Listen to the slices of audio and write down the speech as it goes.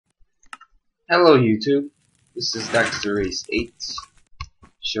Hello YouTube, this is Dexter Race 8.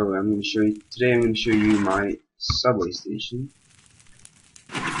 Today I'm going to show you my subway station.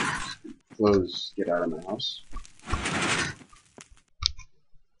 Get out of my house.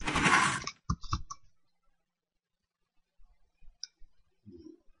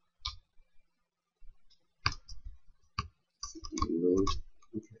 Reload.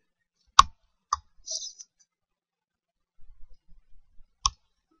 Okay.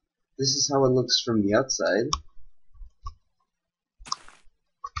 This is how it looks from the outside.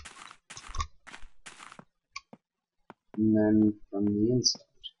 And then from the inside.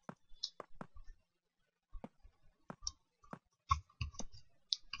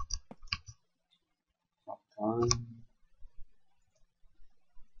 Pop on.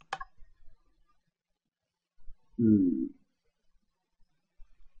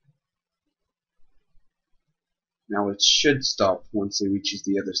 Now it should stop once it reaches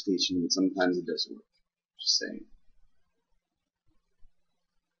the other station, but sometimes it doesn't work. Just saying.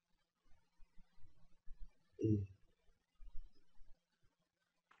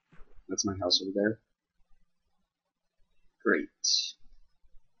 That's my house over there. Great.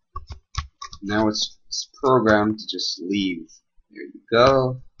 Now it's programmed to just leave. There you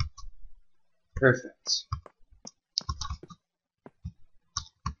go. Perfect.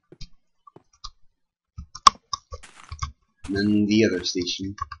 And then the other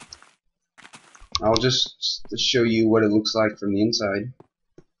station. I'll just show you what it looks like from the inside.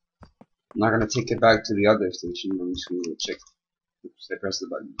 I'm not going to take it back to the other station. I'm just going to check. Oops, I pressed the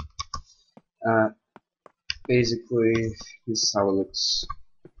button. Basically, this is how it looks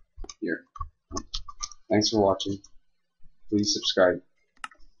here. Thanks for watching. Please subscribe.